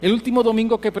El último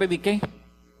domingo que prediqué,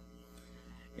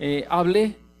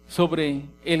 hablé sobre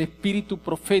el espíritu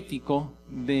profético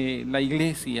de la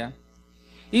iglesia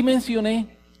y mencioné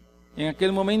en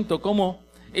aquel momento cómo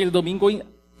el domingo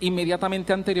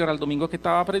inmediatamente anterior al domingo que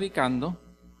estaba predicando,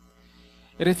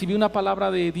 recibí una palabra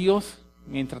de Dios.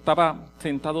 Mientras estaba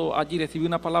sentado allí, recibí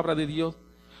una palabra de Dios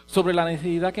sobre la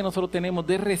necesidad que nosotros tenemos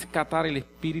de rescatar el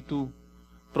espíritu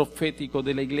profético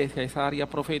de la iglesia, esa área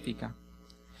profética.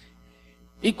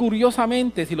 Y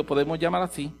curiosamente, si lo podemos llamar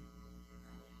así,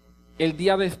 el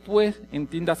día después,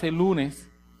 entiéndase el lunes,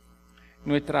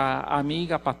 nuestra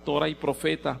amiga, pastora y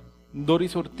profeta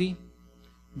Doris Ortiz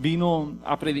vino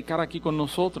a predicar aquí con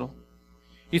nosotros.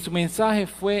 Y su mensaje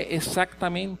fue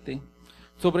exactamente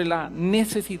sobre la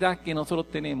necesidad que nosotros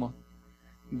tenemos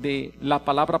de la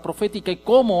palabra profética y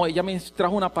cómo ella me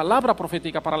trajo una palabra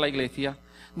profética para la iglesia,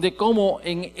 de cómo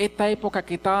en esta época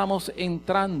que estábamos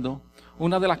entrando,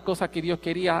 una de las cosas que Dios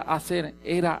quería hacer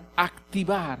era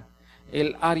activar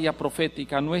el área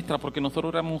profética nuestra, porque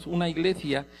nosotros éramos una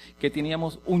iglesia que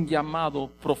teníamos un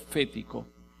llamado profético.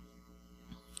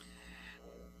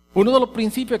 Uno de los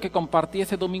principios que compartí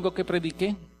ese domingo que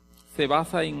prediqué se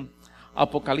basa en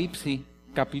Apocalipsis,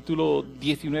 capítulo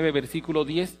 19, versículo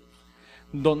 10,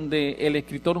 donde el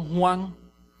escritor Juan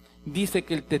dice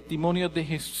que el testimonio de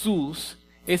Jesús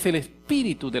es el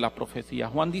espíritu de la profecía.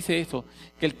 Juan dice eso,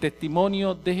 que el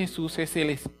testimonio de Jesús es el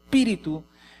espíritu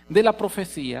de la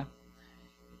profecía,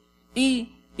 y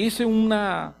hice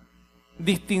una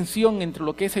distinción entre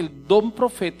lo que es el don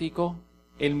profético,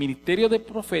 el ministerio de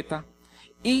profeta,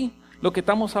 y lo que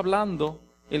estamos hablando,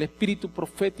 el espíritu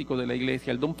profético de la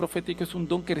iglesia. El don profético es un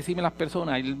don que reciben las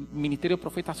personas, el ministerio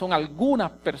profeta son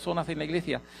algunas personas en la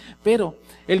iglesia, pero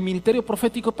el ministerio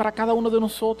profético es para cada uno de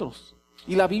nosotros.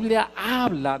 Y la Biblia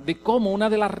habla de cómo una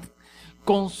de las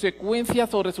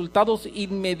consecuencias o resultados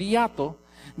inmediatos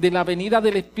de la venida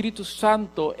del Espíritu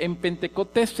Santo en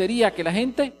Pentecostés sería que la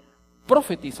gente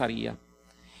profetizaría.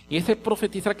 Y ese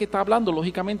profetizar que está hablando,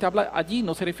 lógicamente habla allí,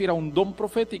 no se refiere a un don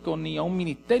profético ni a un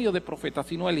ministerio de profeta,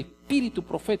 sino al espíritu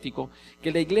profético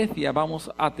que la iglesia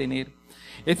vamos a tener.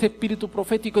 Ese espíritu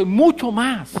profético es mucho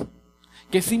más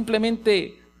que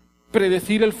simplemente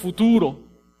predecir el futuro.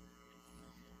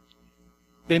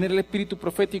 Tener el espíritu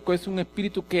profético es un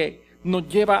espíritu que nos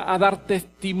lleva a dar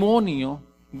testimonio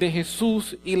de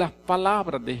Jesús y las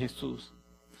palabras de Jesús.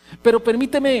 Pero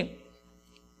permíteme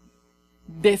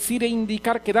decir e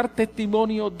indicar que dar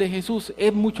testimonio de Jesús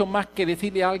es mucho más que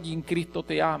decirle a alguien Cristo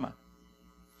te ama.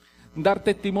 Dar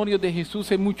testimonio de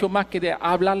Jesús es mucho más que de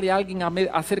hablarle a alguien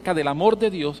acerca del amor de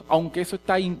Dios, aunque eso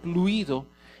está incluido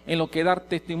en lo que es dar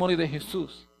testimonio de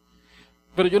Jesús.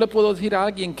 Pero yo le puedo decir a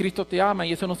alguien Cristo te ama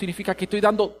y eso no significa que estoy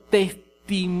dando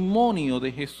testimonio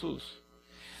de Jesús.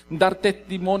 Dar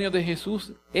testimonio de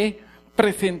Jesús es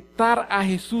presentar a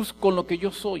Jesús con lo que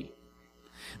yo soy.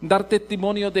 Dar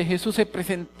testimonio de Jesús es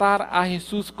presentar a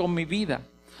Jesús con mi vida.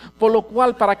 Por lo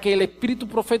cual, para que el espíritu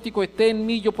profético esté en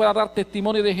mí, yo pueda dar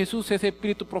testimonio de Jesús, ese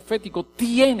espíritu profético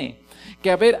tiene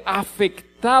que haber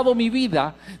afectado mi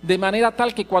vida de manera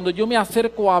tal que cuando yo me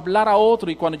acerco a hablar a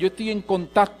otro y cuando yo estoy en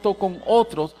contacto con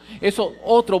otros, esos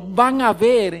otros van a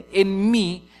ver en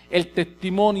mí el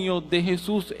testimonio de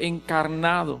Jesús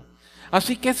encarnado.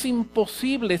 Así que es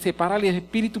imposible separar el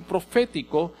espíritu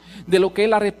profético de lo que es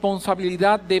la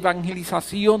responsabilidad de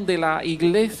evangelización de la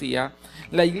iglesia.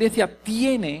 La iglesia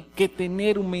tiene que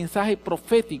tener un mensaje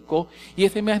profético y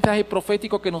ese mensaje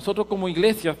profético que nosotros como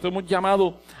iglesia somos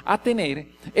llamados a tener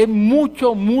es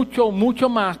mucho, mucho, mucho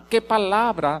más que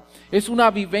palabra. Es una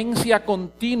vivencia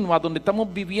continua donde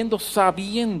estamos viviendo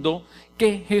sabiendo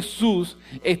que Jesús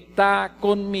está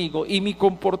conmigo y mi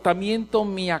comportamiento,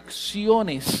 mis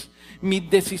acciones, mis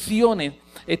decisiones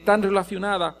están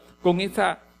relacionadas con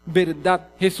esa verdad.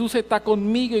 Jesús está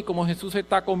conmigo y como Jesús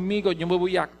está conmigo, yo me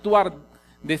voy a actuar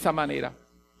de esa manera.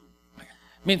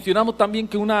 Mencionamos también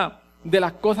que una de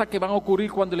las cosas que van a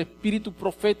ocurrir cuando el espíritu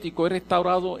profético es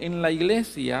restaurado en la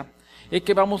iglesia es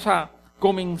que vamos a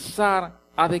comenzar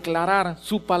a declarar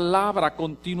su palabra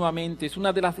continuamente. Es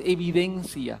una de las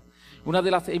evidencias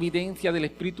del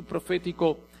espíritu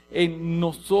profético en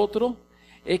nosotros,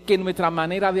 es que nuestra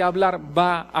manera de hablar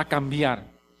va a cambiar.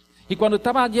 Y cuando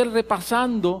estaba ayer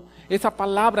repasando esa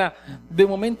palabra, de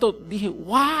momento dije,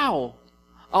 wow,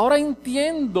 ahora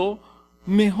entiendo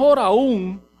mejor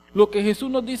aún lo que Jesús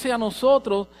nos dice a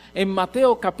nosotros en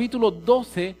Mateo capítulo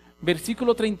 12,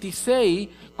 versículo 36,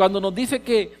 cuando nos dice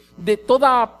que de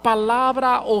toda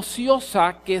palabra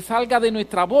ociosa que salga de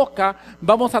nuestra boca,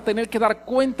 vamos a tener que dar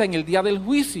cuenta en el día del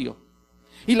juicio.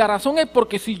 Y la razón es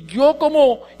porque si yo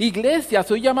como iglesia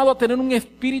soy llamado a tener un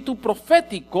espíritu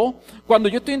profético, cuando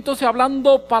yo estoy entonces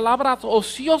hablando palabras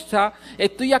ociosas,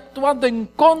 estoy actuando en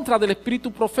contra del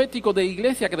espíritu profético de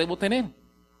iglesia que debo tener.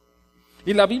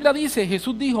 Y la Biblia dice,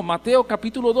 Jesús dijo, Mateo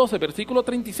capítulo 12, versículo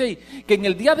 36, que en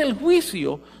el día del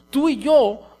juicio, tú y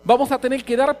yo vamos a tener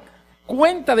que dar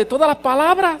cuenta de todas las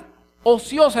palabras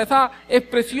ociosas. Esa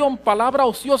expresión, palabra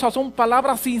ociosa, son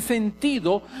palabras sin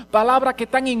sentido, palabras que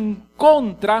están en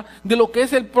contra de lo que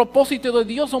es el propósito de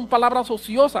Dios, son palabras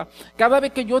ociosas. Cada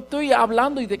vez que yo estoy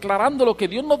hablando y declarando lo que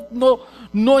Dios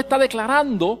no está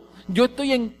declarando, yo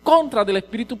estoy en contra del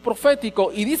espíritu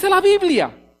profético. Y dice la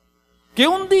Biblia que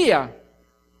un día,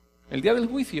 el día del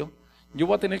juicio, yo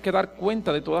voy a tener que dar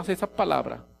cuenta de todas esas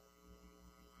palabras.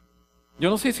 Yo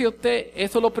no sé si a usted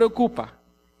eso lo preocupa,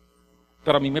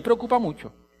 pero a mí me preocupa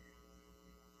mucho.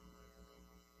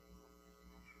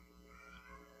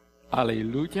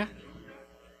 Aleluya.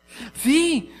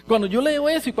 Sí, cuando yo leo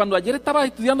eso y cuando ayer estaba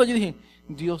estudiando, yo dije,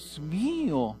 Dios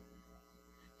mío,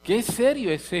 qué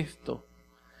serio es esto.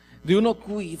 De uno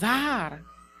cuidar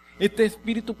este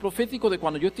espíritu profético de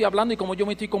cuando yo estoy hablando y cómo yo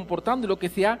me estoy comportando y lo que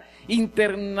se ha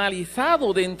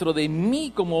internalizado dentro de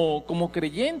mí como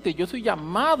creyente. Yo soy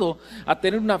llamado a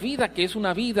tener una vida que es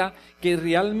una vida que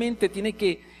realmente tiene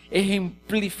que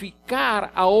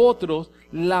ejemplificar a otros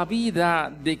la vida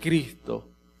de Cristo.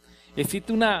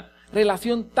 Existe una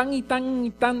relación tan y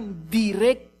tan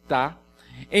directa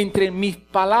entre mis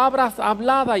palabras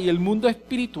habladas y el mundo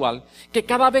espiritual, que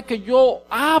cada vez que yo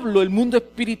hablo, el mundo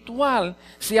espiritual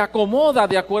se acomoda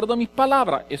de acuerdo a mis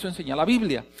palabras. Eso enseña la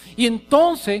Biblia. Y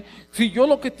entonces, si yo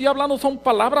lo que estoy hablando son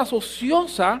palabras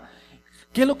ociosas,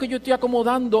 ¿qué es lo que yo estoy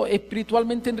acomodando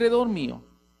espiritualmente alrededor mío?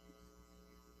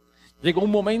 Llegó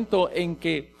un momento en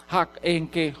que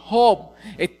Job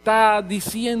está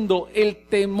diciendo, el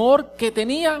temor que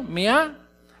tenía me ha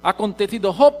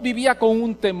acontecido. Job vivía con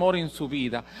un temor en su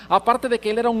vida. Aparte de que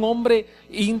él era un hombre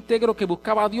íntegro que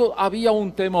buscaba a Dios, había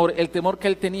un temor. El temor que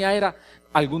él tenía era,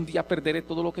 ¿algún día perderé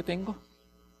todo lo que tengo?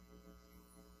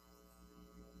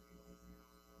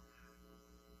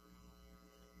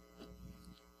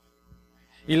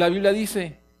 Y la Biblia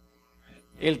dice,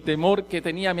 el temor que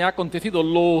tenía me ha acontecido.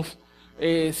 Los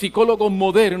psicólogos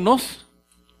modernos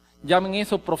llamen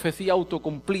eso profecía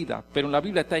autocumplida, pero en la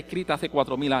Biblia está escrita hace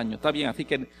 4000 años, está bien, así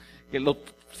que los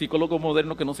psicólogos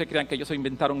modernos que no se crean que ellos se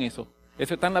inventaron eso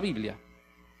está en la Biblia.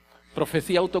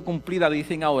 Profecía autocumplida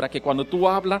dicen ahora que cuando tú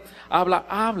hablas,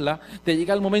 te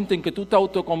llega el momento en que tú te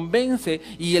autoconvences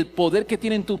y el poder que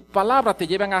tienen tus palabras te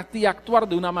llevan a ti a actuar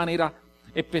de una manera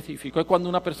específica. Es cuando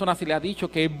una persona se le ha dicho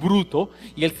que es bruto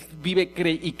y él vive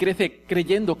y crece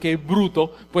creyendo que es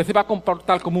bruto, pues se va a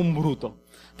comportar como un bruto.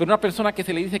 Pero una persona que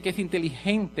se le dice que es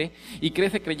inteligente y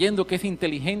crece creyendo que es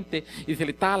inteligente y se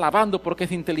le está alabando porque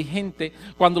es inteligente,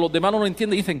 cuando los demás no lo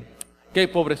entienden dicen, qué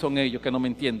pobres son ellos que no me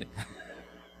entienden.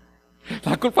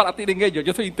 La culpa la tienen ellos,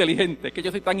 yo soy inteligente, que yo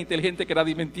soy tan inteligente que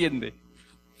nadie me entiende.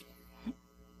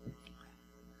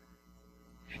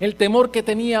 El temor que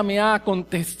tenía me ha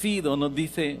acontecido, nos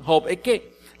dice Job. Es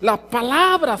que las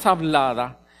palabras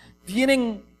habladas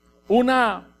tienen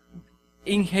una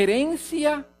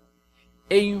injerencia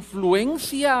e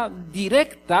influencia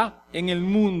directa en el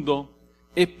mundo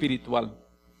espiritual.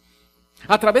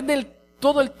 A través de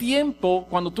todo el tiempo,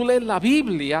 cuando tú lees la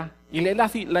Biblia y lees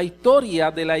la historia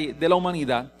de la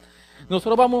humanidad,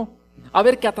 nosotros vamos a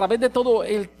ver que a través de todo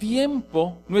el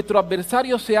tiempo, nuestro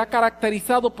adversario se ha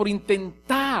caracterizado por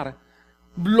intentar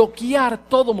bloquear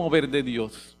todo mover de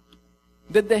Dios.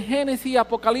 Desde Génesis,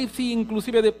 Apocalipsis,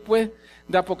 inclusive después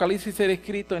de Apocalipsis ser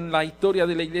escrito en la historia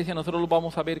de la iglesia, nosotros lo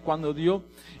vamos a ver cuando Dios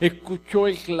escuchó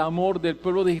el clamor del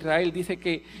pueblo de Israel. Dice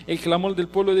que el clamor del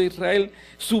pueblo de Israel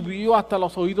subió hasta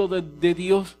los oídos de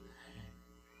Dios.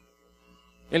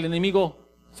 El enemigo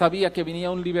sabía que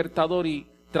venía un libertador y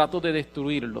trató de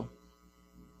destruirlo.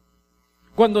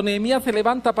 Cuando Nehemías se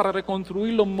levanta para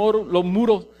reconstruir los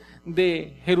muros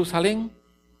de Jerusalén,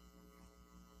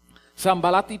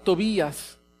 Sanbalat y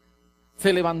Tobías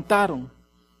se levantaron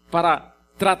para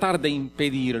tratar de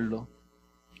impedirlo.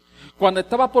 Cuando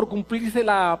estaba por cumplirse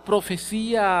la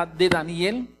profecía de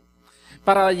Daniel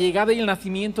para la llegada y el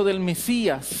nacimiento del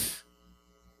Mesías,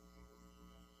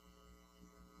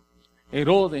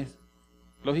 Herodes,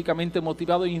 lógicamente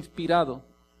motivado e inspirado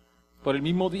por el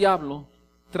mismo diablo,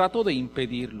 trató de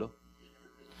impedirlo.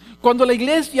 Cuando la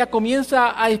iglesia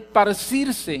comienza a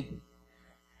esparcirse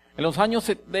en los años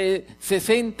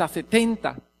 60,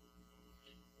 70,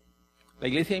 la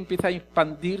iglesia empieza a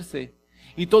expandirse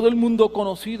y todo el mundo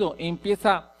conocido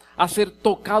empieza a ser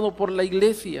tocado por la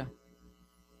iglesia.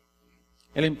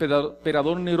 El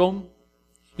emperador Nerón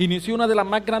inició una de las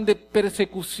más grandes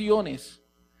persecuciones,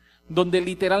 donde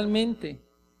literalmente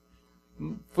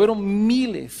fueron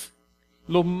miles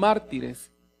los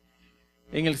mártires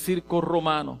en el circo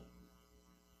romano.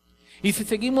 Y si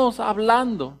seguimos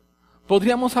hablando,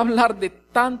 podríamos hablar de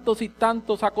tantos y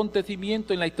tantos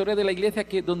acontecimientos en la historia de la iglesia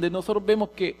donde nosotros vemos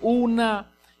que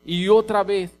una y otra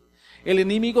vez el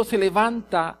enemigo se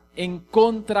levanta en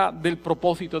contra del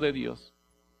propósito de Dios.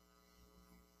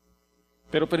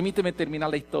 Pero permíteme terminar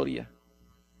la historia.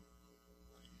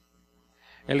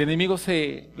 El enemigo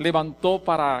se levantó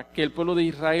para que el pueblo de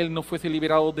Israel no fuese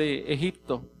liberado de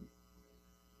Egipto.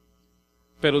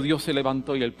 Pero Dios se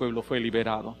levantó y el pueblo fue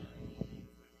liberado.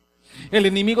 El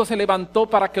enemigo se levantó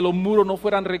para que los muros no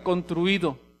fueran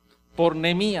reconstruidos por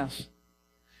Nehemías.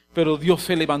 Pero Dios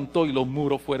se levantó y los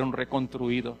muros fueron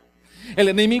reconstruidos. El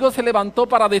enemigo se levantó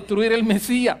para destruir el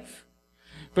Mesías.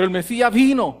 Pero el Mesías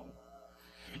vino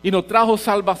y nos trajo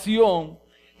salvación,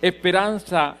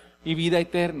 esperanza y vida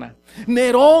eterna.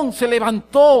 Nerón se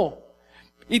levantó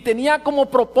y tenía como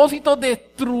propósito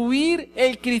destruir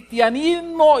el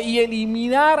cristianismo y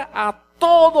eliminar a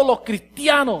todos los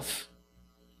cristianos.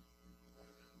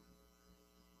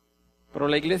 Pero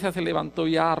la iglesia se levantó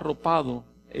y ha arropado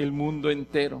el mundo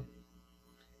entero.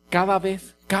 Cada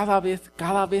vez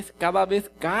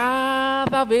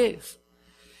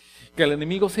que el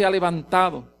enemigo se ha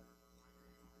levantado,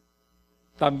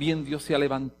 también Dios se ha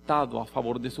levantado a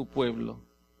favor de su pueblo.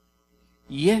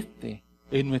 Y este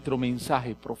es nuestro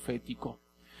mensaje profético.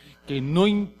 Que no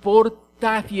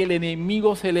importa si el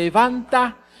enemigo se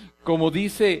levanta, como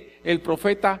dice el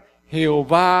profeta,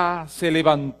 Jehová se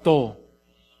levantó.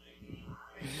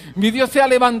 Mi Dios se ha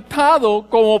levantado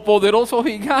como poderoso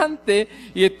gigante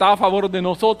y está a favor de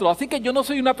nosotros. Así que yo no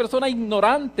soy una persona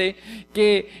ignorante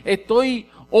que estoy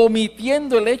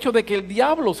omitiendo el hecho de que el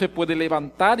diablo se puede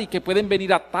levantar y que pueden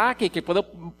venir ataques, que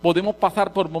podemos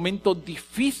pasar por momentos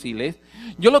difíciles.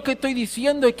 Yo lo que estoy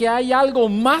diciendo es que hay algo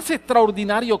más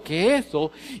extraordinario que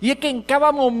eso, y es que en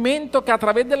cada momento que a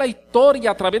través de la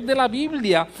historia, a través de la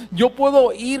Biblia, yo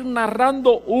puedo ir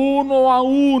narrando uno a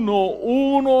uno,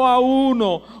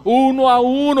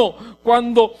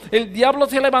 cuando el diablo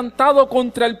se ha levantado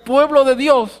contra el pueblo de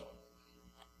Dios.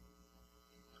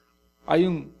 Hay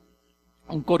un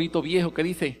corito viejo que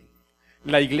dice,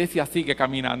 la iglesia sigue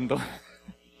caminando.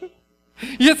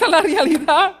 Y esa es la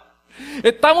realidad.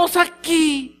 Estamos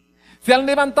aquí, se han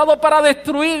levantado para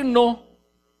destruirnos,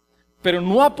 pero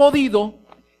no ha podido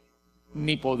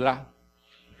ni podrá.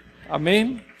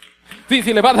 Amén. Sí,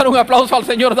 si le va a dar un aplauso al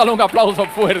Señor, dale un aplauso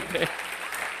fuerte.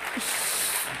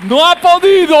 No ha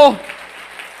podido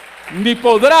ni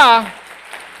podrá,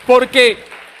 porque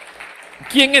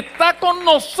quien está con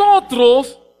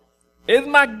nosotros es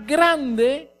más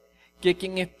grande que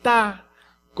quien está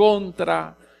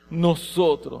contra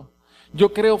nosotros.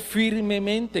 Yo creo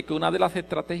firmemente que una de las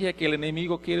estrategias que el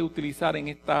enemigo quiere utilizar en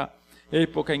esta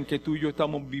época en que tú y yo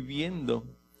estamos viviendo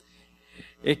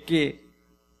es que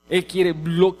él quiere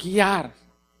bloquear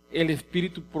el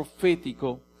espíritu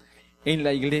profético en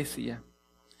la iglesia.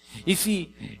 Y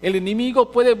si el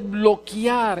enemigo puede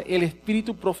bloquear el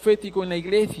espíritu profético en la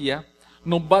iglesia,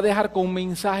 nos va a dejar con un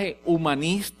mensaje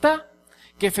humanista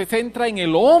que se centra en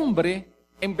el hombre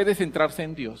en vez de centrarse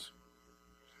en Dios.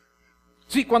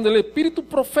 Sí, cuando el espíritu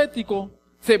profético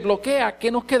se bloquea, ¿qué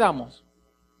nos quedamos?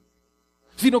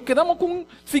 Si nos quedamos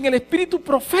sin el espíritu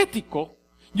profético,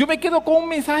 yo me quedo con un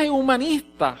mensaje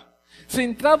humanista,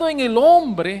 centrado en el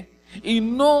hombre y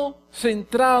no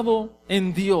centrado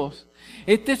en Dios.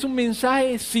 Este es un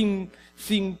mensaje sin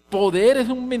poder, es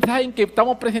un mensaje en que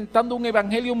estamos presentando un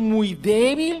evangelio muy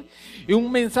débil y un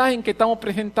mensaje en que estamos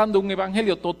presentando un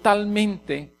evangelio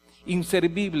totalmente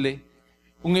inservible,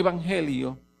 un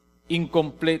evangelio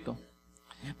incompleto.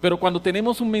 Pero cuando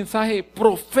tenemos un mensaje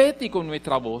profético en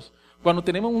nuestra voz, cuando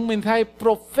tenemos un mensaje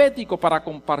profético para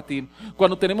compartir,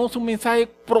 cuando tenemos un mensaje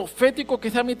profético que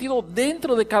se ha metido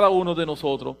dentro de cada uno de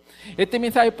nosotros, este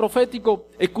mensaje profético,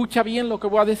 escucha bien lo que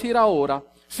voy a decir ahora,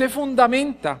 se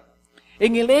fundamenta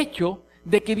en el hecho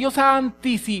de que Dios ha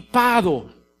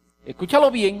anticipado,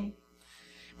 escúchalo bien,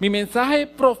 mi mensaje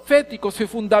profético se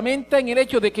fundamenta en el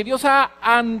hecho de que Dios ha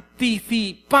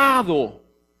anticipado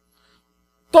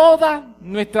todas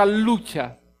nuestras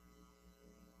luchas.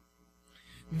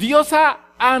 Dios ha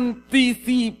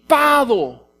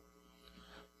anticipado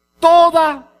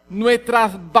todas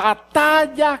nuestras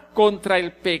batallas contra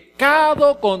el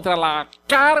pecado, contra la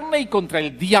carne y contra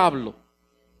el diablo.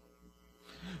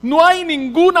 No hay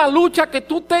ninguna lucha que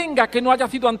tú tengas que no haya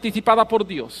sido anticipada por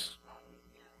Dios.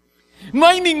 No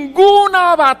hay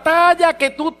ninguna batalla que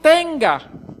tú tengas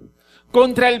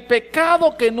contra el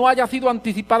pecado que no haya sido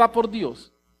anticipada por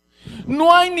Dios.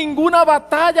 No hay ninguna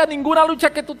batalla, ninguna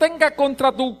lucha que tú tengas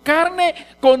contra tu carne,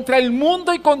 contra el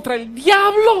mundo y contra el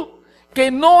diablo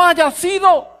que no haya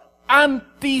sido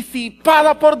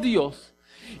anticipada por Dios.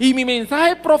 Y mi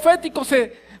mensaje profético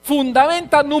se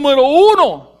fundamenta, número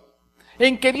 1,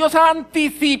 en que Dios ha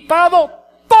anticipado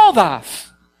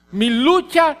todas mis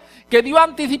luchas, que Dios ha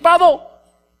anticipado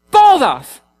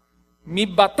todas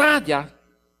mis batallas.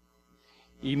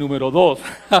 Y número 2,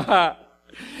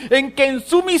 en que en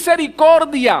su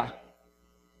misericordia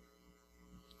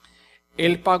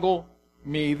Él pagó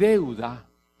mi deuda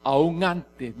aún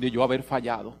antes de yo haber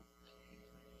fallado.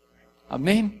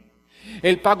 Amén.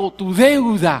 Él pagó tu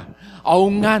deuda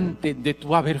aún antes de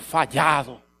tú haber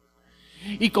fallado.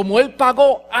 Y como Él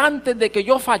pagó antes de que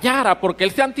yo fallara, porque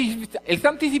Él se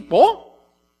anticipó.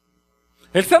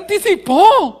 Él se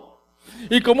anticipó.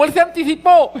 Y como Él se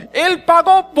anticipó, Él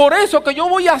pagó por eso que yo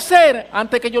voy a hacer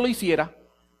antes que yo lo hiciera.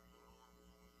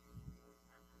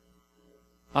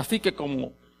 Así que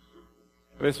como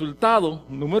resultado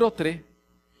número 3,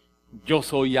 yo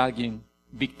soy alguien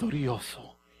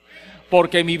victorioso.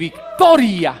 Porque mi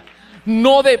victoria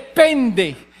no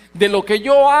depende de lo que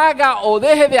yo haga o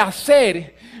deje de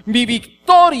hacer. Mi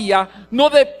victoria no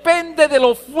depende de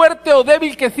lo fuerte o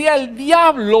débil que sea el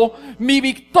diablo. Mi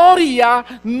victoria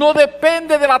no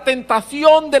depende de la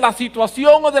tentación, de la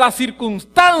situación o de la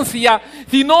circunstancia,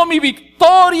 sino mi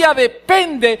victoria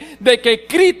depende de que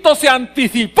Cristo se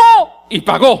anticipó y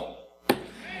pagó.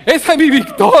 Esa es mi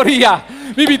victoria.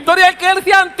 Mi victoria es que Él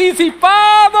se ha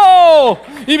anticipado.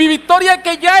 Y mi victoria es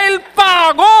que ya Él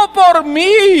pagó por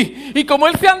mí. Y como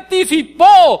Él se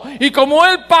anticipó y como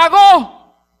Él pagó,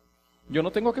 yo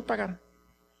no tengo que pagar.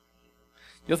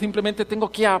 Yo simplemente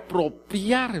tengo que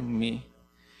apropiarme,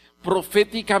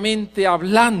 proféticamente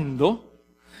hablando,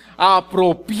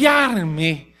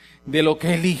 apropiarme de lo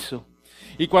que Él hizo.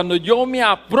 Y cuando yo me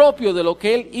apropio de lo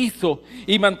que Él hizo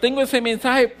y mantengo ese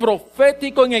mensaje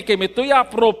profético en el que me estoy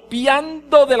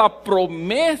apropiando de las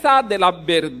promesas, de las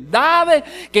verdades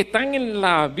que están en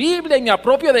la Biblia y me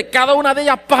apropio de cada una de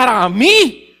ellas para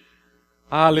mí.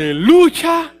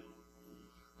 Aleluya,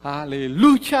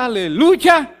 aleluya,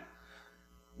 aleluya.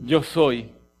 Yo soy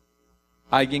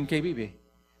alguien que vive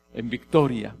en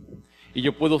victoria y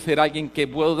yo puedo ser alguien que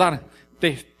puedo dar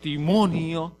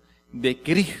testimonio de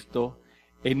Cristo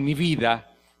en mi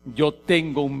vida. Yo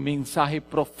tengo un mensaje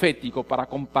profético para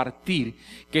compartir,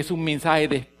 que es un mensaje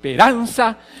de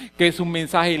esperanza, que es un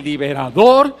mensaje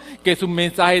liberador, que es un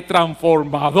mensaje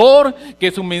transformador, que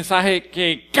es un mensaje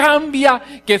que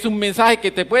cambia, que es un mensaje que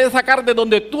te puede sacar de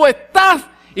donde tú estás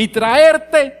y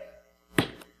traerte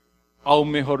a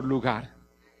un mejor lugar.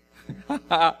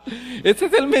 Ese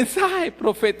es el mensaje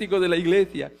profético de la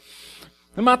iglesia.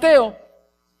 Mateo,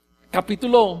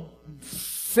 capítulo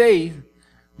 6,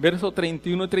 versos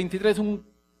 31 y 33, es un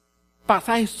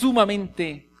pasaje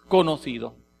sumamente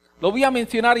conocido. Lo voy a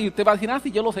mencionar y usted va a decir,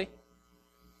 sí, yo lo sé.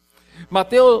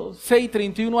 Mateo 6,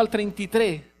 31 al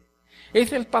 33,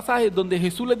 es el pasaje donde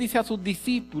Jesús le dice a sus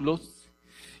discípulos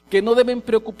que no deben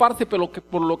preocuparse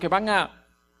por lo que van a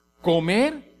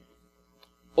comer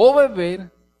o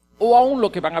beber o aún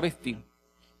lo que van a vestir.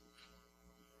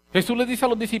 Jesús les dice a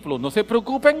los discípulos, no se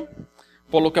preocupen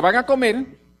por lo que van a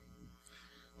comer,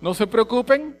 no se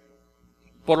preocupen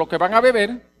por lo que van a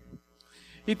beber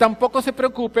y tampoco se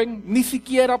preocupen ni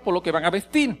siquiera por lo que van a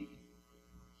vestir.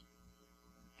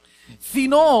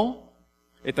 Sino,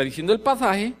 está diciendo el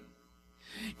pasaje,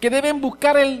 que deben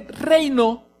buscar el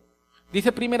reino.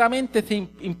 Dice primeramente, se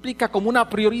implica como una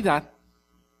prioridad,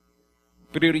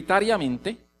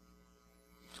 prioritariamente,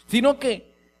 sino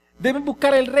que deben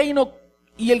buscar el reino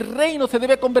y el reino se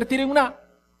debe convertir en una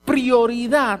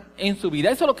prioridad en su vida.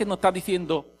 Eso es lo que nos está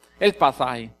diciendo el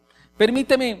pasaje.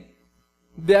 Permíteme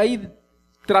de ahí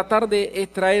tratar de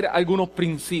extraer algunos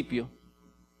principios.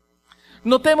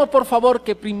 Notemos por favor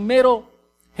que primero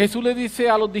Jesús le dice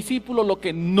a los discípulos lo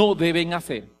que no deben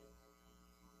hacer.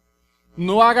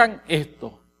 No hagan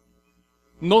esto.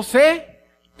 No se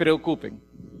preocupen.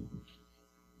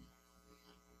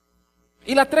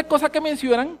 Y las 3 cosas que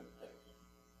mencionan,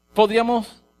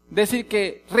 podríamos decir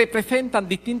que representan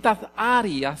distintas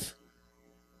áreas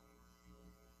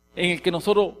en el que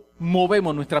nosotros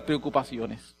movemos nuestras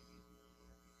preocupaciones.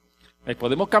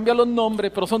 Podemos cambiar los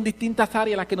nombres, pero son distintas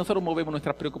áreas en las que nosotros movemos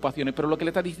nuestras preocupaciones. Pero lo que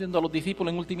le está diciendo a los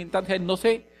discípulos en última instancia es no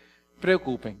se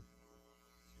preocupen.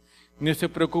 No se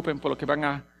preocupen por lo que van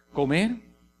a comer,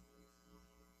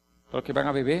 por lo que van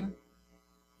a beber,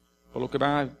 por lo que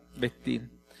van a vestir.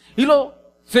 Y lo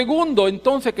segundo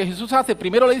entonces que Jesús hace,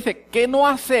 primero le dice qué no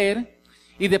hacer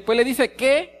y después le dice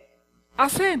qué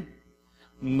hacer.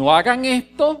 No hagan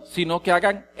esto, sino que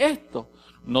hagan esto.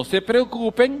 No se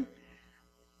preocupen,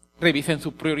 revisen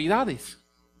sus prioridades.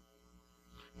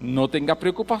 No tenga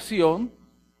preocupación,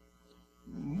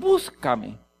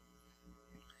 búscame.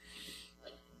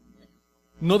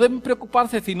 No deben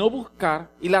preocuparse sino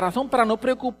buscar. Y la razón para no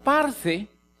preocuparse,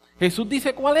 Jesús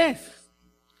dice cuál es.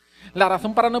 La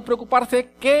razón para no preocuparse es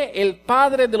que el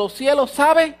Padre de los cielos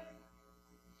sabe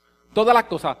todas las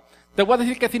cosas. Te voy a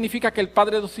decir qué significa que el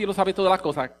Padre de los cielos sabe todas las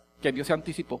cosas. Que Dios se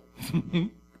anticipó.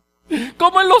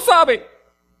 ¿Cómo Él lo sabe?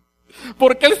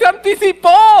 Porque Él se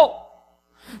anticipó.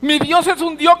 Mi Dios es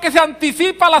un Dios que se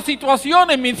anticipa a las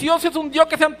situaciones. Mi Dios es un Dios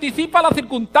que se anticipa a las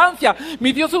circunstancias.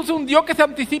 Mi Dios es un Dios que se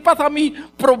anticipa a mi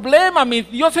problema. Mi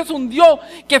Dios es un Dios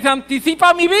que se anticipa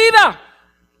a mi vida.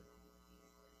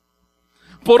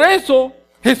 Por eso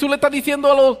Jesús le está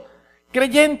diciendo a los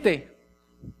creyentes,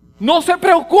 no se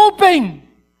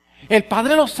preocupen. El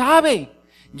Padre lo sabe.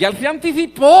 Ya Él se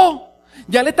anticipó.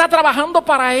 Ya Él está trabajando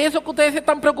para eso que ustedes se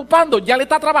están preocupando. Ya Él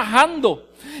está trabajando.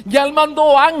 Ya Él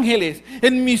mandó ángeles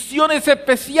en misiones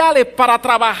especiales para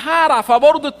trabajar a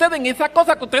favor de ustedes en esa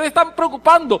cosa que ustedes están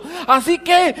preocupando. Así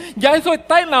que ya eso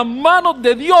está en las manos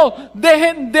de Dios.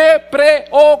 Dejen de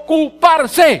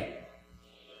preocuparse.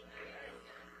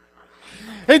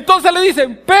 Entonces le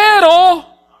dicen, pero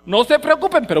no se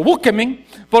preocupen, pero búsquenme,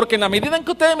 porque en la medida en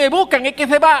que ustedes me buscan es que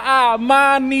se va a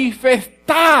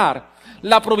manifestar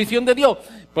la provisión de Dios.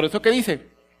 Por eso que dice,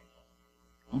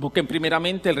 busquen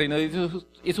primeramente el reino de Dios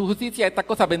y su justicia, estas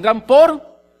cosas vendrán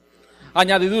por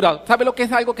añadidura. ¿Sabe lo que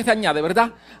es algo que se añade,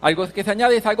 verdad? Algo que se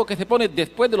añade es algo que se pone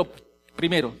después de lo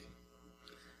primero.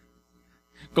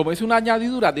 Como es una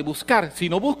añadidura de buscar, si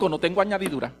no busco no tengo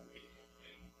añadidura.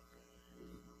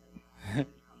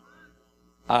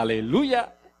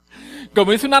 Aleluya.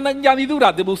 Como es una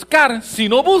añadidura de buscar, si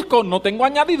no busco no tengo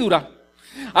añadidura.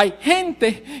 Hay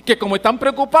gente que como están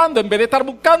preocupando, en vez de estar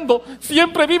buscando,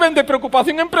 siempre viven de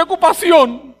preocupación en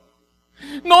preocupación.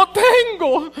 No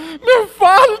tengo, me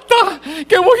falta,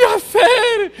 ¿qué voy a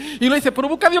hacer? Y uno dice, pero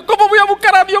busca a Dios, ¿cómo voy a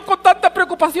buscar a Dios con tantas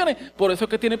preocupaciones? Por eso es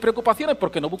que tienes preocupaciones,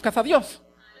 porque no buscas a Dios.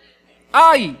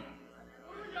 ¡Ay!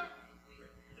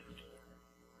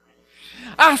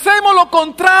 Hacemos lo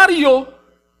contrario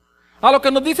a lo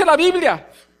que nos dice la Biblia.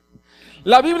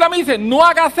 La Biblia me dice, no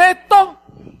hagas esto,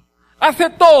 haz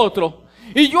esto otro.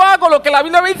 Y yo hago lo que la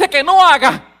Biblia me dice que no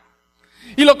haga.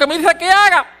 Y lo que me dice que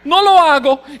haga, no lo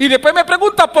hago. Y después me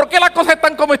pregunta por qué las cosas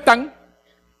están como están.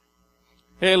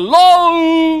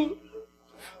 Hello.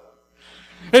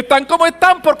 Están como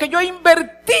están porque yo he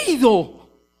invertido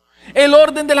el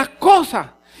orden de las cosas.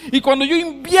 Y cuando yo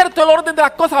invierto el orden de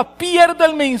las cosas, pierdo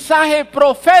el mensaje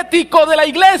profético de la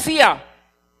iglesia.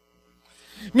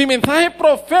 Mi mensaje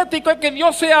profético es que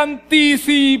Dios se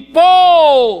anticipó.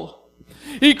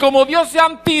 Y como Dios se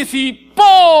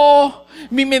anticipó,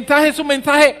 mi mensaje es un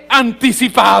mensaje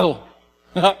anticipado.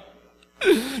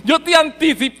 Yo te he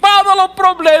anticipado a los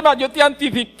problemas, yo te he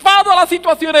anticipado a las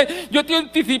situaciones, yo te he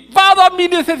anticipado a mis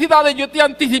necesidades, yo te he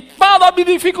anticipado a mis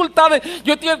dificultades,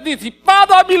 yo te he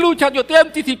anticipado a mi lucha, yo te he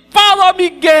anticipado a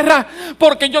mi guerra,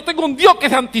 porque yo tengo un Dios que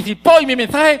se anticipó y mi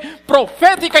mensaje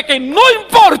profético es que no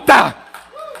importa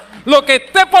lo que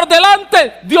esté por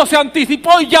delante, Dios se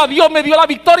anticipó y ya Dios me dio la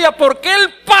victoria porque Él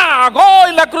pagó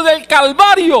en la cruz del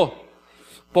Calvario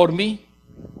por mí.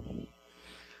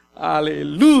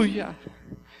 Aleluya.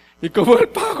 Y como Él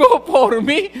pagó por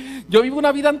mí, yo vivo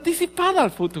una vida anticipada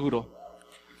al futuro.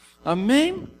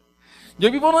 Amén. Yo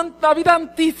vivo una vida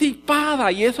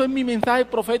anticipada y eso es mi mensaje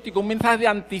profético, un mensaje de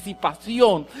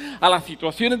anticipación a las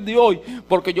situaciones de hoy,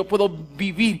 porque yo puedo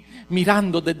vivir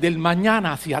mirando desde el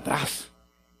mañana hacia atrás.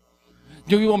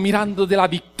 Yo vivo mirando de la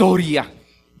victoria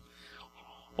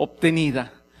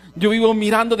obtenida. Yo vivo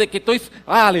mirando de que estoy,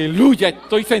 aleluya,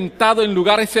 estoy sentado en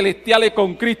lugares celestiales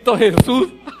con Cristo Jesús.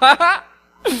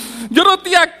 Yo no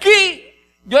estoy aquí,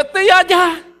 yo estoy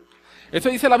allá. Eso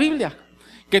dice la Biblia,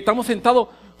 que estamos sentados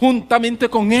juntamente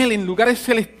con Él en lugares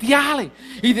celestiales.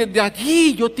 Y desde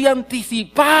allí yo estoy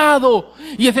anticipado.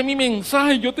 Y ese es mi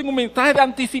mensaje, yo tengo un mensaje de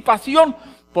anticipación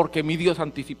porque mi Dios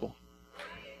anticipó.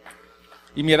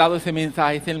 Y me ha dado ese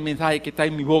mensaje, ese es el mensaje que está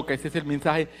en mi boca, ese es el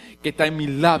mensaje que está en mis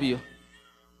labios.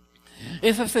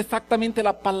 Esa es exactamente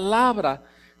la palabra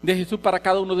de Jesús para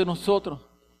cada uno de nosotros.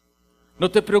 No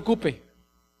te preocupes,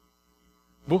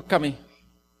 búscame.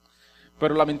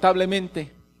 Pero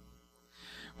lamentablemente,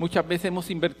 muchas veces hemos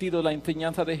invertido la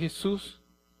enseñanza de Jesús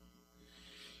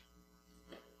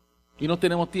y no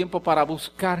tenemos tiempo para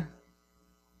buscar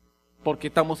porque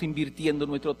estamos invirtiendo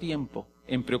nuestro tiempo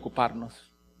en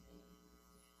preocuparnos.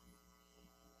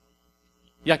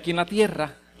 Y aquí en la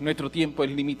tierra, nuestro tiempo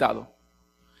es limitado.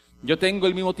 Yo tengo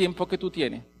el mismo tiempo que tú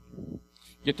tienes.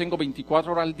 Yo tengo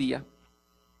 24 horas al día.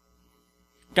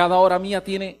 Cada hora mía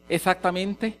tiene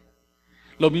exactamente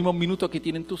los mismos minutos que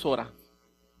tienen tus horas.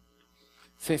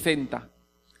 60.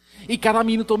 Y cada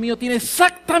minuto mío tiene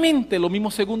exactamente los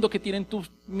mismos segundos que tienen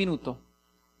tus minutos.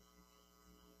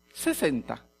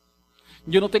 60.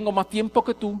 Yo no tengo más tiempo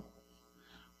que tú,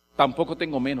 tampoco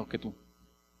tengo menos que tú.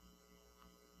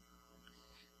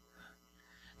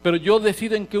 Pero yo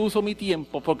decido en qué uso mi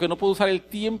tiempo, porque no puedo usar el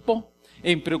tiempo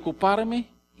en preocuparme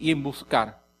y en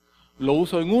buscar. Lo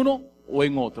uso en uno o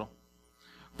en otro.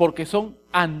 Porque son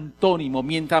antónimos.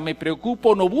 Mientras me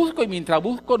preocupo no busco y mientras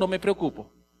busco no me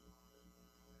preocupo.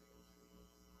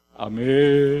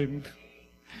 Amén.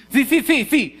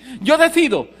 Sí. Yo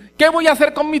decido, ¿qué voy a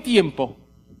hacer con mi tiempo?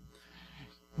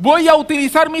 ¿Voy a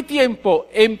utilizar mi tiempo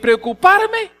en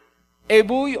preocuparme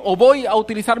o voy a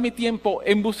utilizar mi tiempo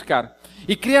en buscar?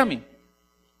 Y créame,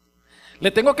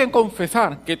 le tengo que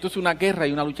confesar que esto es una guerra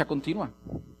y una lucha continua.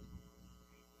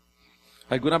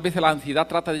 Algunas veces la ansiedad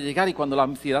trata de llegar y cuando la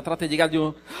ansiedad trata de llegar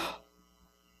yo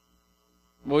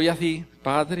voy así,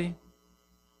 Padre,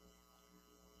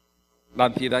 la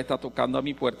ansiedad está tocando a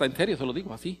mi puerta, en serio, se lo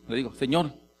digo así, le digo,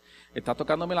 Señor, está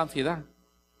tocándome la ansiedad.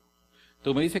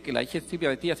 Tú me dices que la hija es tibia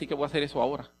de ti, así que voy a hacer eso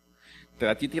ahora. Te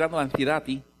la estoy tirando la ansiedad a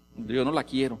ti, yo no la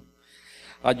quiero.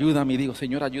 Ayúdame, digo,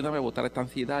 Señor, ayúdame a botar esta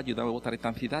ansiedad, ayúdame a botar esta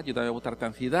ansiedad, ayúdame a botar esta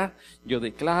ansiedad. Yo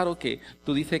declaro que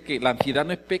tú dices que la ansiedad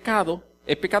no es pecado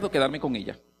quedarme con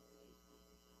ella.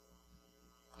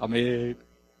 Amén.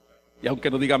 Y aunque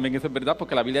no digan amén, eso es verdad,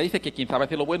 porque la Biblia dice que quien sabe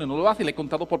hacer lo bueno y no lo hace, le he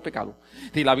contado por pecado.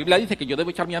 Si la Biblia dice que yo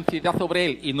debo echar mi ansiedad sobre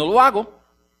él y no lo hago,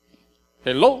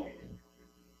 hello.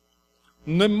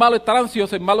 No es malo estar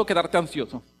ansioso, es malo quedarte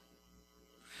ansioso.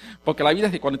 Porque la Biblia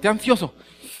dice, cuando estés ansioso,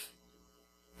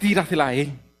 tírasela a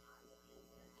él.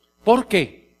 ¿Por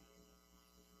qué?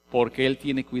 Porque él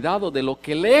tiene cuidado de lo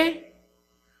que le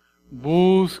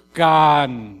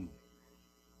buscan.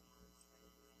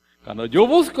 Cuando yo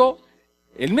busco,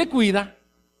 él me cuida.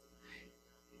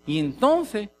 Y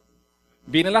entonces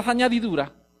vienen las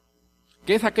añadiduras,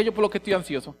 que es aquello por lo que estoy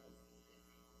ansioso.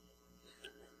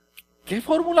 ¿Qué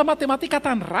fórmula matemática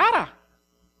tan rara?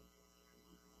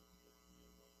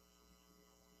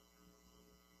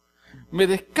 Me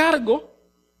descargo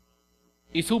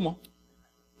y sumo.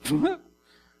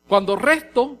 Cuando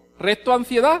resto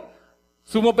ansiedad,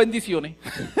 sumo bendiciones.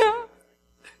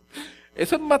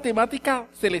 Eso es matemática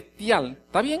celestial,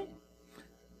 ¿está bien?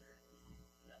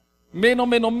 Menos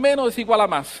es igual a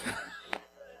más.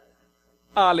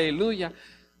 Aleluya.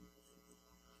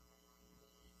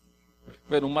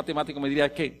 Bueno, un matemático me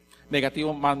diría que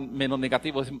negativo más menos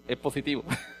negativo es positivo.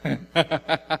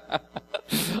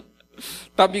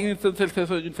 También entonces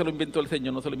se lo inventó el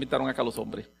Señor, no se lo inventaron acá los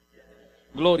hombres.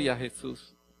 Gloria a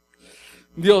Jesús.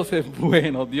 Dios es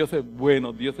bueno, Dios es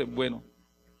bueno, Dios es bueno.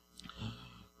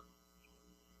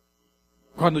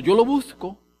 Cuando yo lo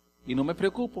busco y no me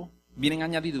preocupo, vienen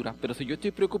añadiduras. Pero si yo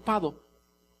estoy preocupado,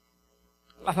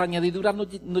 las añadiduras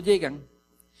no llegan.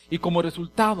 Y como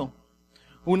resultado,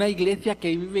 una iglesia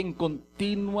que vive en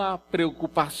continua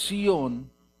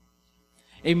preocupación,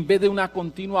 en vez de una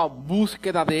continua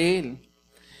búsqueda de Él,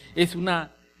 es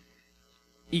una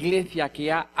iglesia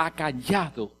que ha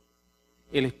acallado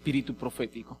el espíritu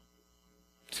profético.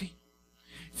 Sí.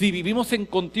 Si vivimos en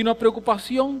continua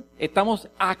preocupación, estamos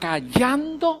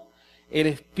acallando el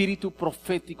espíritu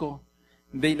profético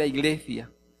de la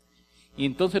iglesia. Y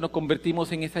entonces nos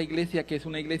convertimos en esa iglesia que es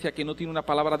una iglesia que no tiene una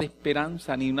palabra de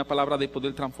esperanza ni una palabra de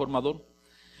poder transformador.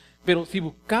 Pero si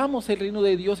buscamos el reino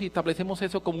de Dios y establecemos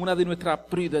eso como una de nuestras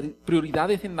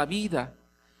prioridades en la vida,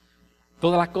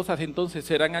 todas las cosas entonces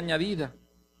serán añadidas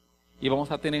y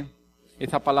vamos a tener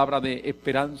esa palabra de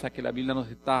esperanza que la Biblia nos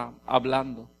está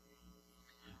hablando.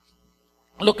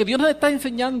 Lo que Dios nos está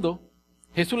enseñando,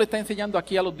 Jesús le está enseñando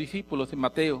aquí a los discípulos en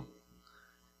Mateo,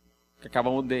 que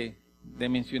acabamos de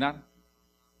mencionar,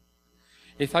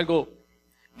 es algo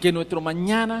que nuestro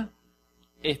mañana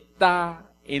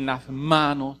está en las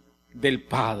manos del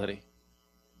Padre.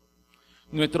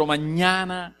 Nuestro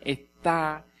mañana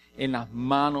está en las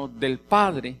manos del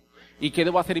Padre. ¿Y qué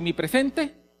debo hacer en mi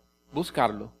presente?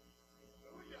 Buscarlo.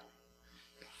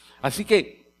 Así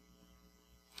que,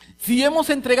 si hemos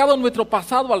entregado nuestro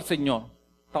pasado al Señor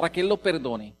para que Él lo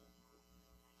perdone,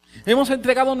 hemos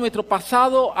entregado nuestro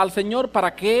pasado al Señor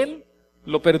para que Él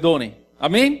lo perdone.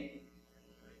 Amén.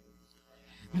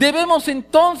 Debemos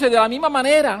entonces de la misma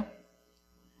manera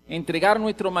entregar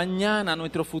nuestro mañana,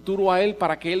 nuestro futuro a Él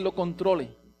para que Él lo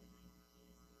controle.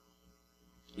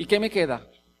 ¿Y qué me queda?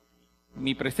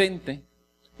 Mi presente.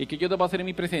 ¿Y qué yo debo hacer en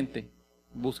mi presente?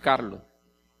 Buscarlo.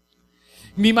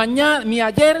 Mi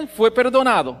ayer fue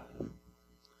perdonado.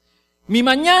 Mi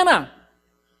mañana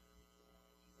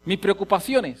Mis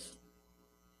preocupaciones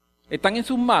están en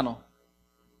sus manos.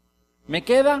 Me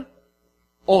queda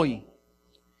hoy.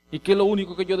 ¿Y qué es lo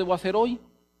único que yo debo hacer hoy?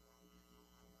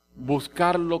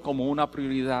 Buscarlo como una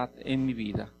prioridad en mi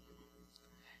vida.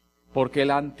 Porque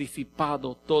Él ha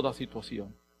anticipado toda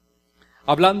situación.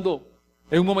 Hablando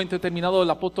en un momento determinado del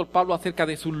apóstol Pablo acerca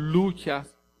de sus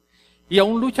luchas. Y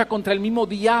aún lucha contra el mismo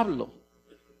diablo.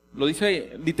 Lo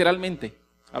dice literalmente.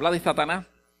 Habla de Satanás.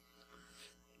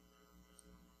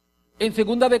 En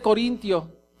 2 de Corintios,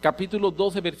 capítulo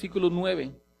 12, versículo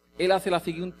 9, él hace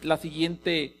la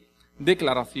siguiente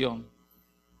declaración.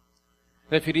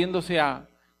 Refiriéndose a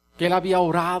que él había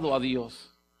orado a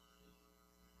Dios.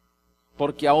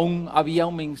 Porque aún había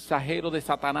un mensajero de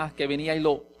Satanás que venía y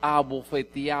lo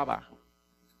abofeteaba.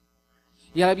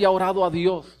 Y él había orado a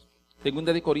Dios. 2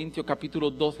 de Corintios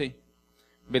capítulo 12,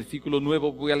 versículo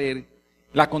 9, voy a leer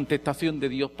la contestación de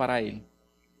Dios para él.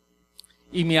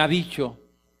 Y me ha dicho,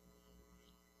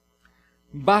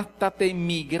 bástate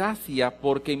mi gracia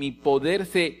porque mi poder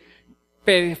se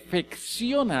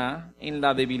perfecciona en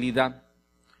la debilidad.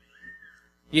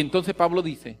 Y entonces Pablo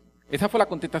dice, esa fue la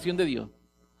contestación de Dios.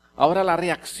 Ahora la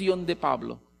reacción de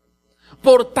Pablo.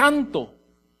 Por tanto,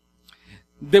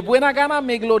 de buena gana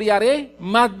me gloriaré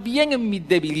más bien en mis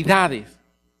debilidades,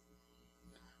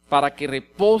 para que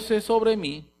repose sobre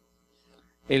mí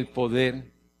el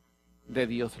poder de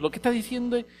Dios. Lo que está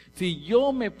diciendo es, si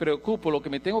yo me preocupo, lo que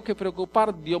me tengo que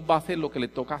preocupar, Dios va a hacer lo que le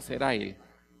toca hacer a Él.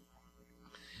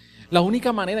 La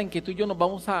única manera en que tú y yo nos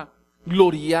vamos a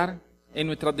gloriar en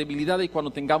nuestras debilidades es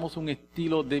cuando tengamos un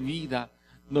estilo de vida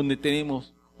donde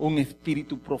tenemos un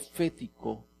espíritu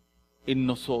profético en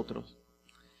nosotros.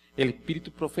 El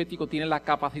espíritu profético tiene la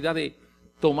capacidad de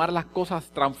tomar las cosas,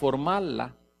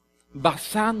 transformarlas,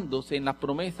 basándose en la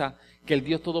promesa que el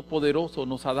Dios Todopoderoso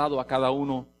nos ha dado a cada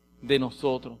uno de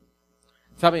nosotros.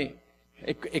 ¿Sabe?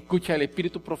 Escucha, el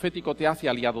espíritu profético te hace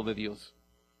aliado de Dios.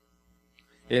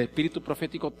 El espíritu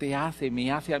profético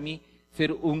me hace a mí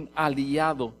ser un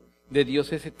aliado de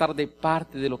Dios, es estar de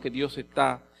parte de lo que Dios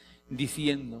está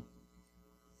diciendo.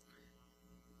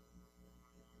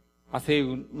 Hace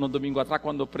unos domingos atrás,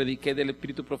 cuando prediqué del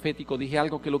espíritu profético, dije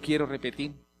algo que lo quiero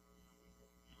repetir.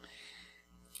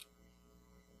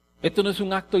 Esto no es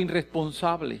un acto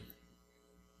irresponsable,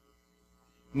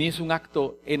 ni es un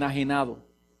acto enajenado.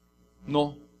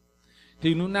 No,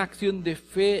 sino una acción de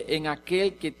fe en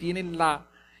aquel que tiene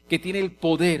el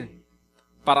poder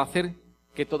para hacer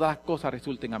que todas las cosas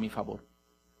resulten a mi favor.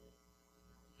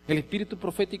 El espíritu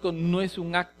profético no es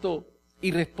un acto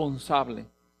irresponsable.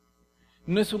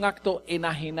 No es un acto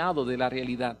enajenado de la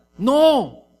realidad.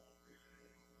 ¡No!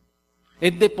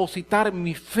 Es depositar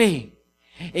mi fe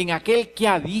en aquel que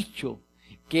ha dicho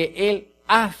que Él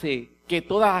hace que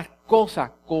todas las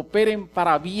cosas cooperen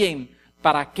para bien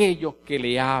para aquellos que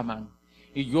le aman.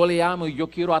 Y yo le amo y yo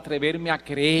quiero atreverme a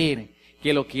creer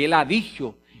que lo que Él ha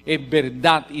dicho es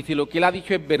verdad. Y si lo que Él ha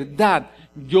dicho es verdad,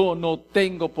 yo no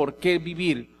tengo por qué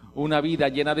vivir una vida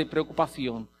llena de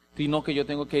preocupación, sino que yo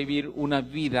tengo que vivir una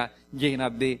vida llena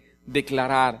de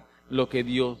declarar lo que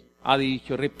Dios ha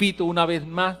dicho. Repito una vez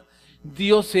más,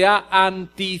 Dios se ha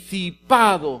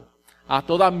anticipado a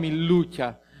todas mis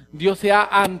luchas. Dios se ha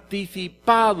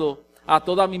anticipado a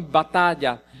todas mis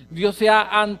batallas. Dios se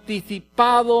ha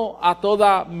anticipado a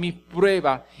todas mis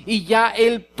pruebas. Y ya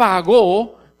Él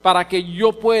pagó para que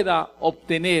yo pueda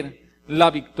obtener la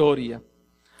victoria.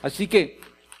 Así que,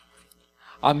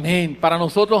 amén. Para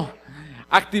nosotros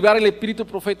activar el espíritu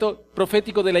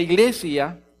profético de la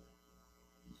iglesia,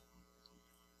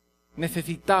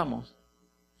 necesitamos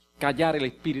callar el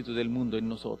espíritu del mundo en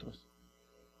nosotros.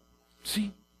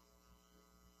 Sí.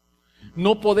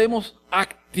 No podemos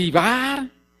activar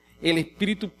el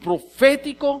espíritu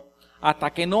profético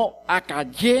hasta que no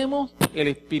acallemos el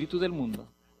espíritu del mundo.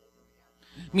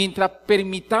 Mientras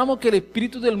permitamos que el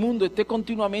espíritu del mundo esté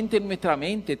continuamente en nuestra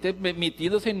mente, esté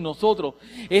metiéndose en nosotros,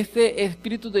 ese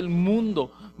espíritu del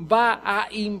mundo va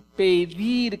a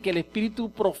impedir que el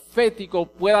espíritu profético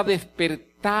pueda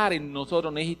despertar en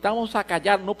nosotros. Necesitamos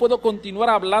acallar. No puedo continuar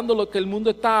hablando lo que el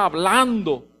mundo está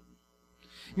hablando.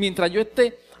 Mientras yo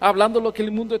esté hablando lo que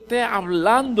el mundo esté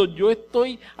hablando, yo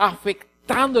estoy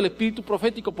afectando el espíritu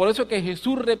profético. Por eso que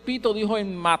Jesús, repito, dijo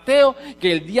en Mateo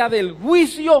que el día del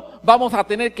juicio vamos a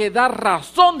tener que dar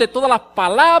razón de todas las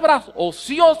palabras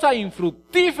ociosas e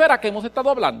infructíferas que hemos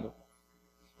estado hablando.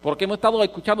 Porque hemos estado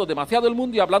escuchando demasiado el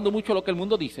mundo y hablando mucho lo que el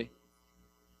mundo dice.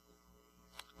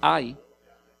 Ay.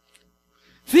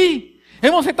 Sí,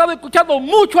 hemos estado escuchando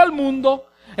mucho al mundo.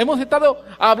 Hemos estado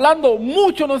hablando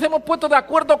mucho, nos hemos puesto de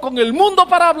acuerdo con el mundo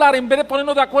para hablar en vez de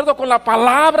ponernos de acuerdo con la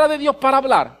palabra de Dios para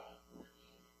hablar.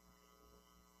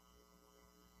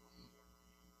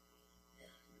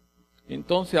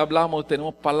 Entonces hablamos,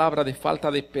 tenemos palabras de falta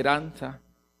de esperanza.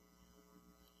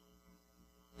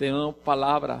 Tenemos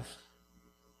palabras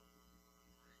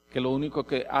que lo único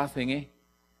que hacen es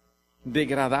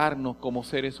degradarnos como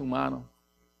seres humanos.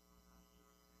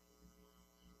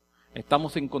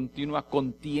 Estamos en continua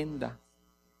contienda,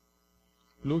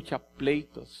 lucha,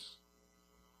 pleitos.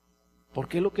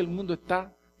 Porque es lo que el mundo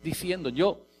está diciendo.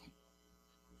 Yo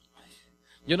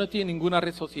no estoy en ninguna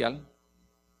red social.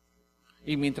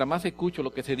 Y mientras más escucho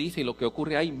lo que se dice y lo que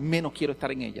ocurre ahí, menos quiero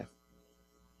estar en ella.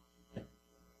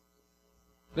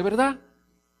 ¿De verdad?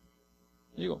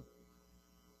 Digo,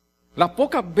 las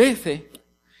pocas veces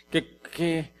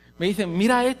que me dicen,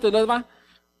 mira esto y lo demás,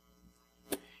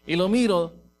 y lo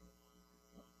miro,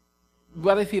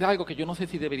 voy a decir algo que yo no sé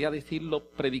si debería decirlo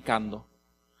predicando.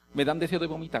 Me dan deseo de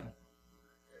vomitar.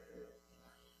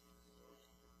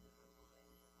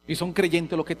 Y son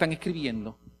creyentes los que están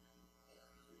escribiendo.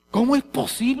 ¿Cómo es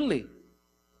posible?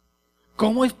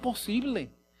 ¿Cómo es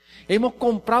posible? Hemos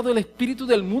comprado el espíritu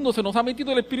del mundo, se nos ha metido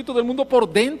el espíritu del mundo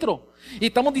por dentro. Y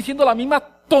estamos diciendo la misma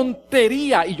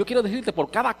tontería. Y yo quiero decirte,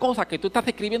 por cada cosa que tú estás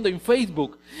escribiendo en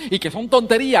Facebook y que son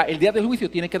tonterías, el día del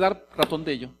juicio tienes que dar razón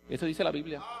de ello. Eso dice la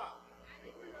Biblia.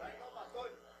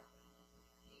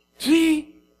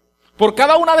 Sí, por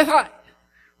cada una de esas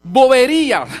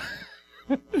boberías.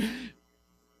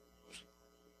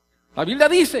 La Biblia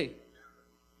dice,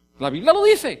 la Biblia lo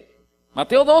dice.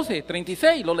 Mateo 12,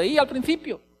 36, lo leí al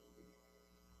principio.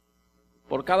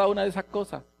 Por cada una de esas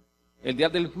cosas, el día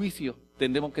del juicio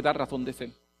tendremos que dar razón de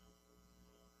ser.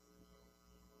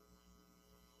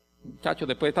 Muchachos,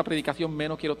 después de esta predicación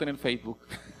menos quiero tener Facebook.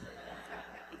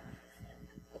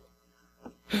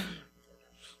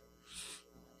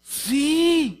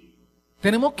 Sí,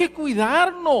 tenemos que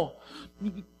cuidarnos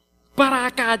para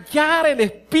acallar el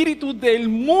espíritu del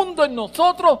mundo en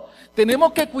nosotros.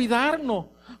 Tenemos que cuidarnos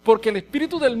porque el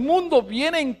espíritu del mundo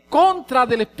viene en contra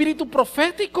del espíritu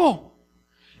profético.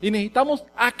 Y necesitamos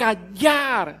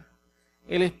acallar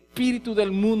el espíritu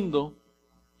del mundo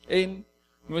en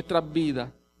nuestras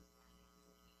vidas.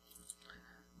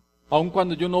 Aun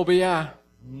cuando yo no vea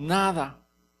nada,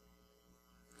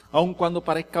 aun cuando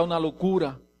parezca una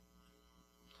locura,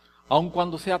 aun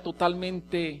cuando sea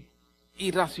totalmente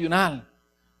irracional,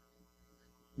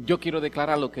 yo quiero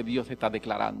declarar lo que Dios está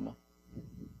declarando.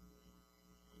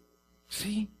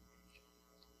 Sí.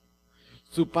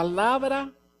 Su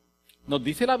palabra, nos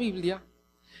dice la Biblia,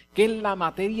 que es la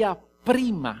materia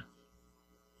prima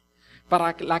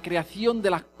para la creación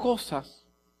de las cosas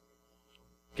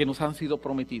que nos han sido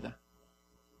prometidas.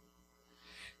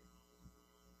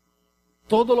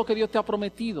 Todo lo que Dios te ha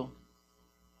prometido,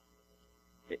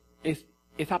 es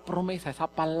esa promesa, esa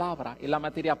palabra, es la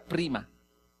materia prima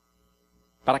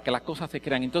para que las cosas se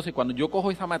crean. Entonces, cuando yo cojo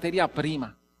esa materia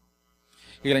prima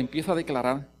y la empiezo a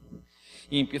declarar,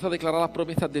 y empiezo a declarar las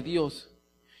promesas de Dios,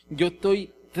 yo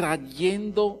estoy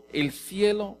trayendo el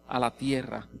cielo a la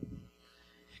tierra.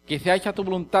 Que sea hecha tu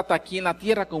voluntad aquí en la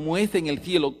tierra como es en el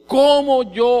cielo.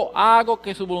 ¿Cómo yo hago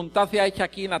que su voluntad sea hecha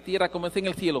aquí en la tierra como es en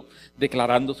el cielo?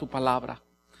 Declarando su palabra.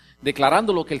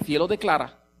 Declarando lo que el cielo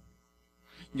declara.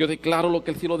 Yo declaro lo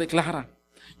que el cielo declara.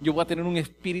 Yo voy a tener un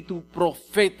espíritu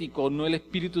profético, no el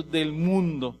espíritu del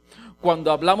mundo.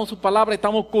 Cuando hablamos su palabra,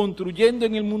 estamos construyendo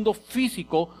en el mundo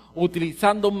físico,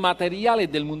 utilizando materiales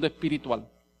del mundo espiritual.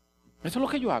 Eso es lo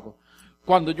que yo hago.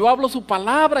 Cuando yo hablo su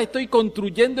palabra, estoy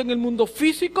construyendo en el mundo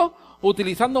físico,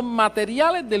 utilizando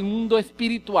materiales del mundo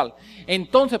espiritual.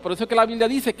 Entonces, por eso es que la Biblia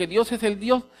dice que Dios es el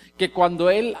Dios que cuando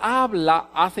Él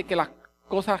habla, hace que las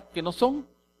cosas que no son,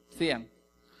 sean.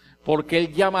 Porque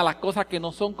Él llama a las cosas que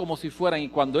no son como si fueran. Y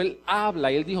cuando Él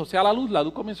habla y Él dijo, sea la luz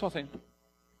comenzó a ser.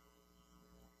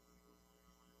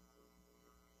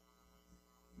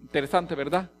 Interesante,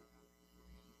 ¿verdad?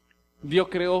 Dios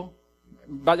creó,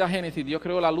 vaya Génesis, Dios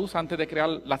creó la luz antes de crear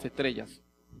las estrellas.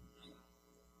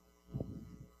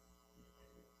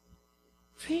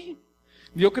 Sí,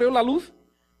 Dios creó la luz.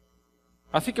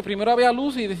 Así que primero había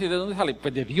luz y dice, ¿de dónde sale?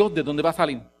 Pues de Dios, ¿de dónde va a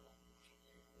salir?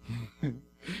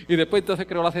 Y después entonces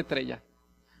creó las estrellas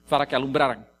para que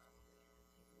alumbraran.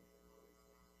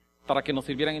 Para que nos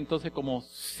sirvieran entonces como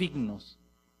signos.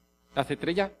 Las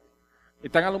estrellas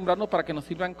están alumbrando para que nos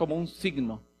sirvan como un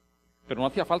signo. Pero no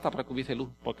hacía falta para que hubiese luz,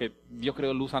 porque Dios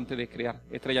creó luz antes de crear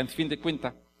estrellas. En fin de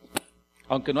cuentas,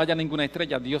 aunque no haya ninguna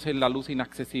estrella, Dios es la luz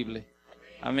inaccesible.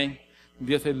 Amén.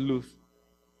 Dios es luz.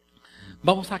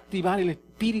 Vamos a activar el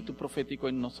espíritu profético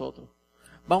en nosotros.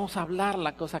 Vamos a hablar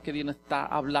las cosas que Dios nos está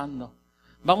hablando.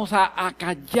 Vamos a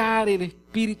acallar el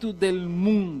espíritu del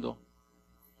mundo.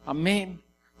 Amén.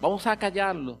 Vamos a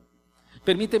acallarlo.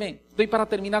 Permíteme, estoy para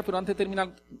terminar, pero antes de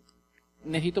terminar,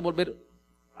 necesito volver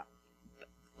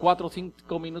 4 o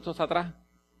 5 minutos atrás.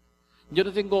 Yo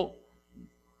no tengo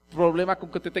problema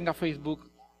con que usted tenga Facebook.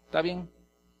 ¿Está bien?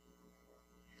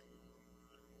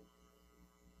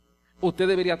 Usted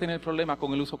debería tener problema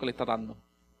con el uso que le está dando.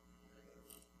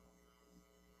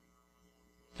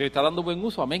 Si le está dando buen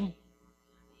uso, amén.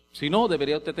 Si no,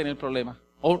 debería usted tener problemas.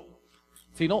 O,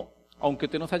 si no, aunque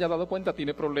usted no se haya dado cuenta,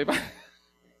 tiene problemas.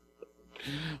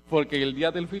 Porque el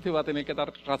día del juicio va a tener que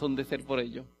dar razón de ser por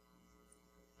ello.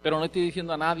 Pero no estoy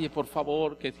diciendo a nadie, por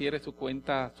favor, que cierre su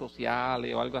cuenta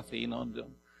social o algo así, ¿no?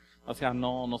 O sea,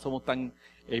 no somos tan...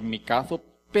 En mi caso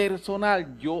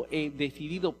personal, yo he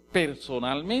decidido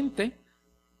personalmente,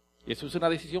 y eso es una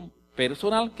decisión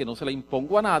personal que no se la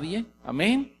impongo a nadie,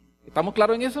 amén. ¿Estamos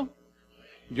claros en eso?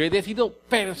 Yo he decidido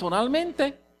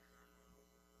personalmente,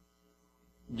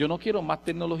 yo no quiero más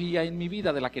tecnología en mi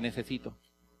vida de la que necesito.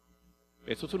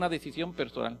 Eso es una decisión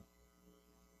personal.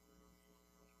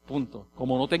 Punto.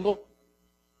 Como no tengo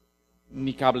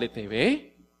ni cable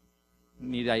TV,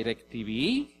 ni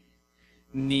DirecTV,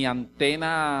 ni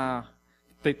antena,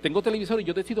 tengo televisor y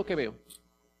yo decido qué veo.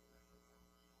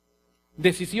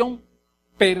 Decisión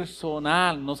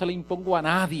personal, no se la impongo a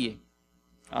nadie.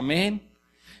 Amén.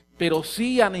 Pero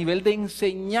sí a nivel de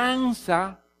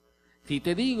enseñanza, sí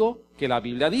te digo que la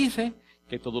Biblia dice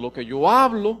que todo lo que yo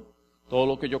hablo, todo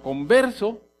lo que yo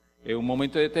converso, en un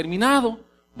momento determinado,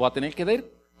 voy a tener que dar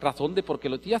razón de por qué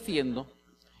lo estoy haciendo.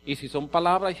 Y si son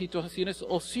palabras y situaciones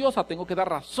ociosas, tengo que dar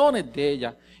razones de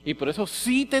ellas. Y por eso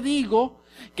sí te digo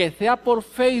que sea por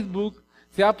Facebook,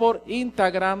 sea por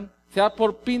Instagram, sea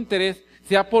por Pinterest,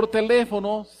 sea por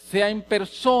teléfono, sea en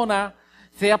persona,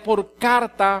 sea por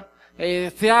carta,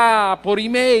 sea por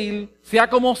email, sea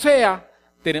como sea,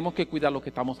 tenemos que cuidar lo que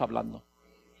estamos hablando.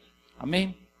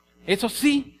 Amén. Eso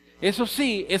sí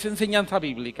es enseñanza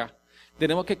bíblica.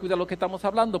 Tenemos que cuidar lo que estamos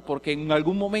hablando porque en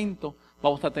algún momento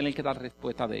vamos a tener que dar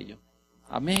respuesta de ello.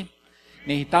 Amén.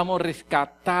 Necesitamos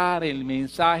rescatar el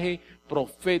mensaje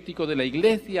profético de la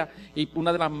iglesia y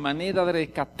una de las maneras de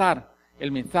rescatar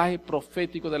el mensaje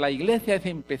profético de la iglesia es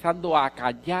empezando a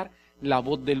callar la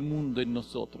voz del mundo en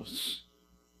nosotros.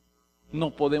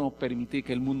 No podemos permitir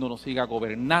que el mundo nos siga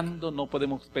gobernando, no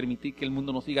podemos permitir que el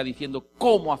mundo nos siga diciendo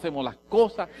cómo hacemos las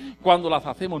cosas, cuando las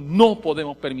hacemos, no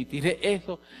podemos permitir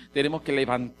eso. Tenemos que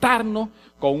levantarnos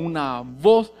con una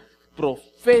voz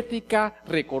profética,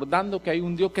 recordando que hay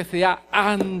un Dios que se ha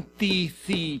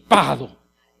anticipado.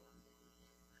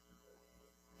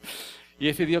 Y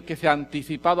ese Dios que se ha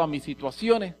anticipado a mis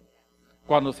situaciones,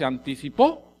 cuando se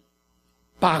anticipó,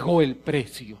 pagó el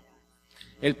precio.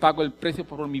 Él pagó el precio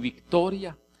por mi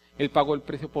victoria, Él pagó el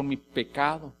precio por mis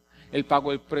pecados, Él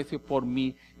pagó el precio por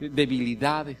mis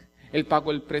debilidades, Él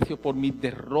pagó el precio por mis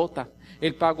derrotas,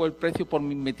 Él pagó el precio por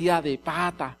mis metidas de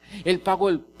pata, Él pagó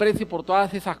el precio por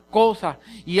todas esas cosas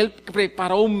y Él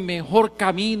preparó un mejor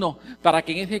camino para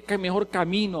que en ese mejor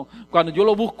camino, cuando yo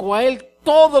lo busco a Él,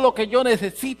 todo lo que yo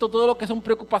necesito, todo lo que son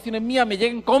preocupaciones mías me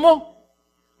lleguen como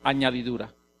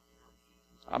añadidura.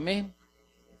 Amén.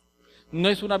 No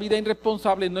es una vida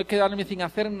irresponsable, no es quedarme sin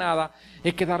hacer nada,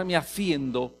 es quedarme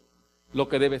haciendo lo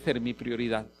que debe ser mi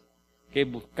prioridad, que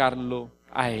es buscarlo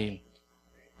a Él.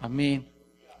 Amén.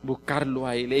 Buscarlo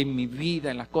a Él en mi vida,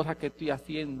 en las cosas que estoy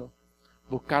haciendo,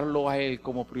 buscarlo a Él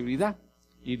como prioridad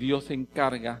y Dios se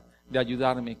encarga de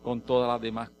ayudarme con todas las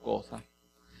demás cosas.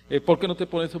 ¿Por qué no te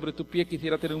pones sobre tu pie?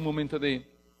 Quisiera tener un momento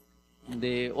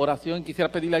de oración,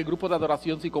 quisiera pedirle al grupo de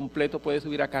adoración si completo puede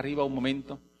subir acá arriba un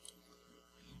momento.